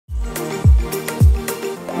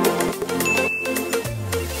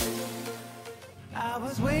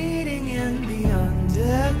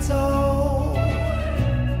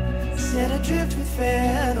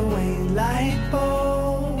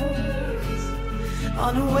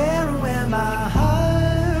unaware of where my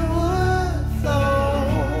heart would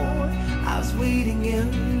flow. I was waiting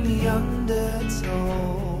in the undertow.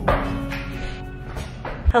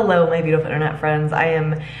 Hello, my beautiful internet friends. I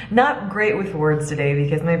am not great with words today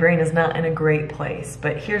because my brain is not in a great place,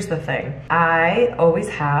 but here's the thing. I always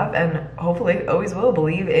have, and hopefully always will,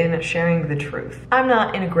 believe in sharing the truth. I'm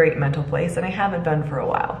not in a great mental place, and I haven't been for a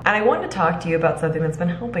while. And I wanted to talk to you about something that's been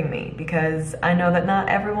helping me, because I know that not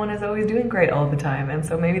everyone is always doing great all the time, and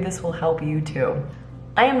so maybe this will help you too.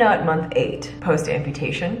 I am now at month 8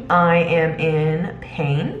 post-amputation. I am in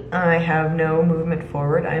pain. I have no movement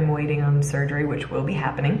forward. I'm waiting on surgery, which will be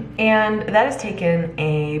happening. And that has taken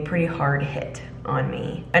a pretty hard hit on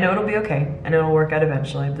me. I know it'll be okay. I know it'll work out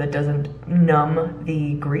eventually, but that doesn't numb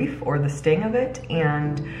the grief or the sting of it,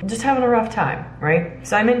 and just having a rough time, right?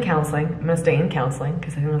 So I'm in counseling. I'm gonna stay in counseling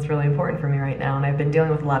because I think that's really important for me right now, and I've been dealing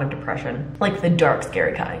with a lot of depression, like the dark,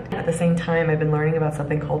 scary kind. At the same time, I've been learning about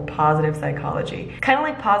something called positive psychology. Kind of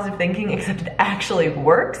like positive thinking, except it actually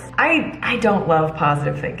works. I don't love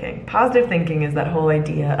positive thinking. Positive thinking is that whole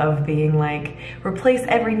idea of being like, replace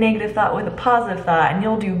every negative thought with a positive thought and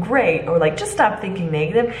you'll do great, or like, just stop thinking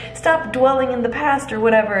negative, stop dwelling in the past or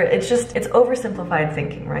whatever. It's oversimplified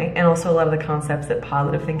thinking, right? And also a lot of the concepts that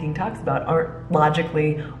positive thinking talks about aren't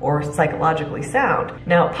logically or psychologically sound.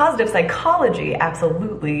 Now, positive psychology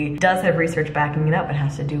absolutely does have research backing it up. It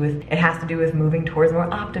has to do with moving towards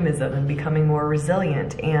more optimism and becoming more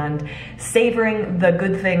resilient and savoring the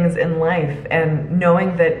good things in life and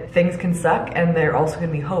knowing that things can suck and there also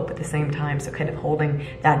can be hope at the same time. So kind of holding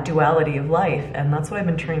that duality of life, and that's what I've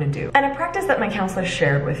been trying to do. And a practice that my counselor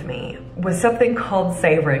shared with me was something called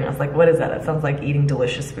savoring. I was like, what is that? It sounds like eating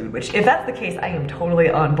delicious food, which if that's the case, I am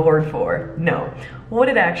totally on board for. No, what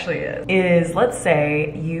it actually is let's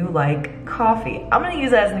say you like coffee. I'm gonna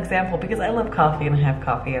use that as an example because I love coffee and I have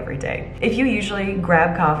coffee every day. If you usually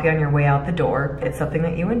grab coffee on your way out the door, it's something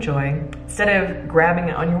that you enjoy. Instead of grabbing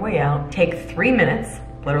it on your way out, take 3 minutes,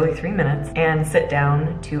 literally 3 minutes, and sit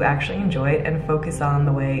down to actually enjoy it and focus on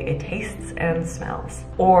the way it tastes and smells.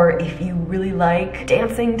 Or if you really like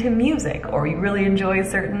dancing to music, or you really enjoy a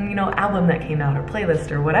certain, album that came out or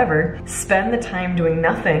playlist or whatever, spend the time doing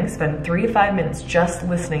nothing, spend 3 to 5 minutes just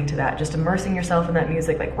listening to that, just immersing yourself in that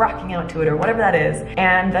music, like rocking out to it or whatever that is,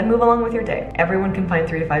 and then move along with your day. Everyone can find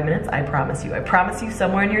 3 to 5 minutes, I promise you. I promise you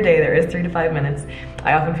somewhere in your day there is 3 to 5 minutes.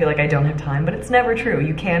 I often feel like I don't have time, but it's never true.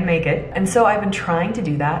 You can make it. And so I've been trying to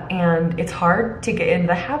do that, and it's hard to get into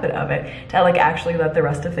the habit of it, to like actually let the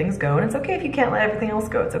rest of things go. And it's okay if you can't let everything else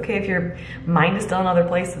go. It's okay if your mind is still in other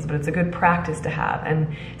places, but it's a good practice to have.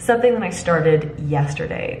 And something that I started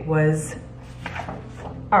yesterday was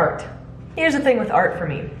art. Here's the thing with art for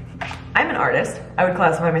me. I'm an artist. I would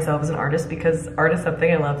classify myself as an artist because art is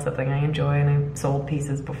something I love, something I enjoy, and I've sold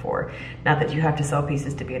pieces before. Not that you have to sell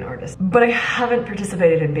pieces to be an artist. But I haven't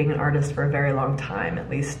participated in being an artist for a very long time, at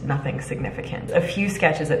least nothing significant. A few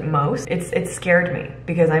sketches at most. It scared me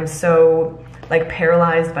because I'm so like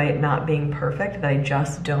paralyzed by it not being perfect that I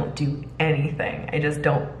just don't do anything. I just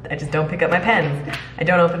don't pick up my pens. I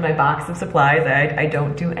don't open my box of supplies. I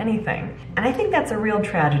don't do anything. And I think that's a real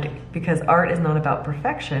tragedy because art is not about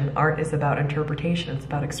perfection. Art is about interpretation. It's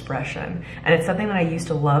about expression. And it's something that I used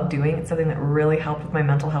to love doing. It's something that really helped with my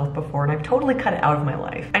mental health before, and I've totally cut it out of my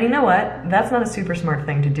life. And you know what? That's not a super smart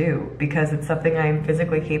thing to do because it's something I'm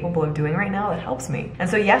physically capable of doing right now that helps me. And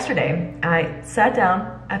so yesterday, I sat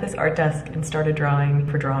down at this art desk and started drawing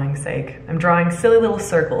for drawing's sake. I'm drawing silly little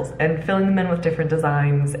circles and filling them in with different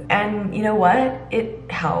designs. And you know what? It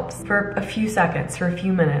helps for a few seconds, for a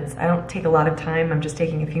few minutes. I don't take a lot of time. I'm just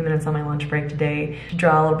taking a few minutes on my lunch break today to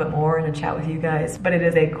draw a little bit more and to chat with you guys. But it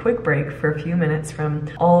is a quick break for a few minutes from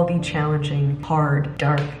all the challenging, hard,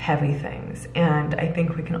 dark, heavy things. And I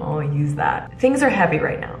think we can all use that. Things are heavy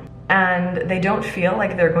right now, and they don't feel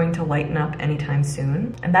like they're going to lighten up anytime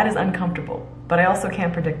soon. And that is uncomfortable. But I also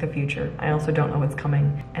can't predict the future. I also don't know what's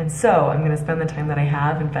coming. And so I'm gonna spend the time that I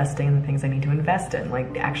have investing in the things I need to invest in,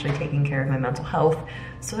 like actually taking care of my mental health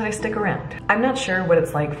so that I stick around. I'm not sure what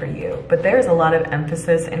it's like for you, but there's a lot of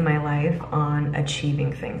emphasis in my life on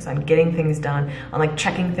achieving things, on getting things done, on like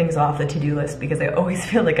checking things off the to-do list because I always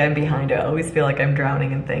feel like I'm behind. I always feel like I'm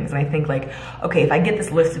drowning in things. And I think like, okay, if I get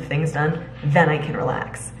this list of things done, then I can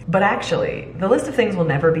relax. But actually, the list of things will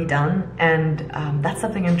never be done, and that's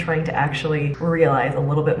something I'm trying to actually realize a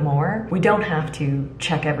little bit more. We don't have to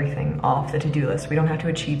check everything off the to-do list. We don't have to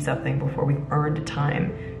achieve something before we've earned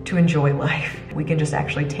time to enjoy life. We can just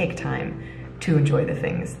actually take time to enjoy the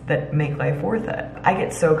things that make life worth it. I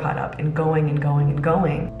get so caught up in going and going and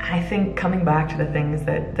going. I think coming back to the things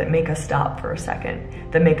that make us stop for a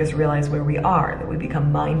second, that make us realize where we are, that we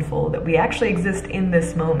become mindful, that we actually exist in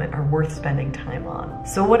this moment, are worth spending time on.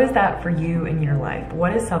 So what is that for you in your life?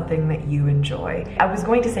 What is something that you enjoy? I was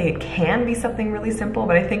going to say it can be something really simple,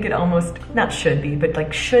 but I think it almost, not should be, but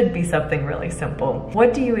like should be something really simple.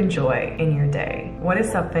 What do you enjoy in your day? What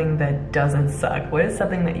is something that doesn't suck? What is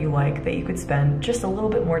something that you like that you could spend just a little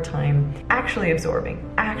bit more time actually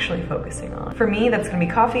absorbing, actually focusing on? For me, that's gonna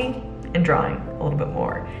be coffee and drawing a little bit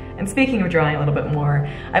more. And speaking of drawing a little bit more,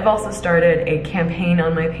 I've also started a campaign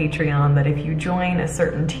on my Patreon that if you join a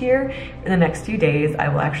certain tier, in the next few days, I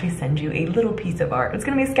will actually send you a little piece of art. It's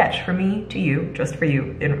gonna be a sketch for me to you, just for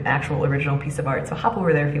you, an actual original piece of art. So hop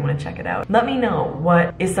over there if you wanna check it out. Let me know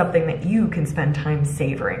what is something that you can spend time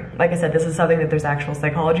savoring. Like I said, this is something that there's actual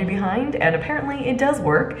psychology behind, and apparently it does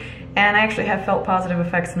work. And I actually have felt positive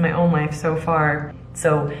effects in my own life so far.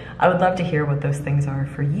 So I would love to hear what those things are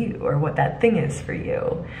for you, or what that thing is for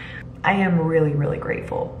you. I am really, really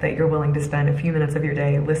grateful that you're willing to spend a few minutes of your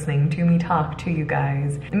day listening to me talk to you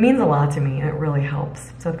guys. It means a lot to me and it really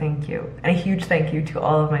helps, so thank you. And a huge thank you to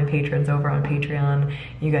all of my patrons over on Patreon.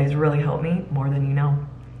 You guys really help me more than you know.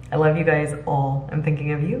 I love you guys all. I'm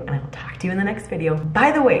thinking of you, and I will talk to you in the next video.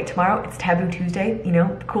 By the way, tomorrow it's Taboo Tuesday, you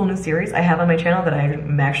know, the cool new series I have on my channel that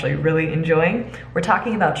I'm actually really enjoying. We're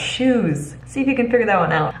talking about shoes. See if you can figure that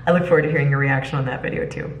one out. I look forward to hearing your reaction on that video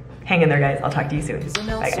too. Hang in there, guys. I'll talk to you soon.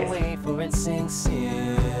 Bye, guys.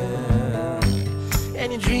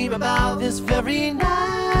 And you dream about this very night.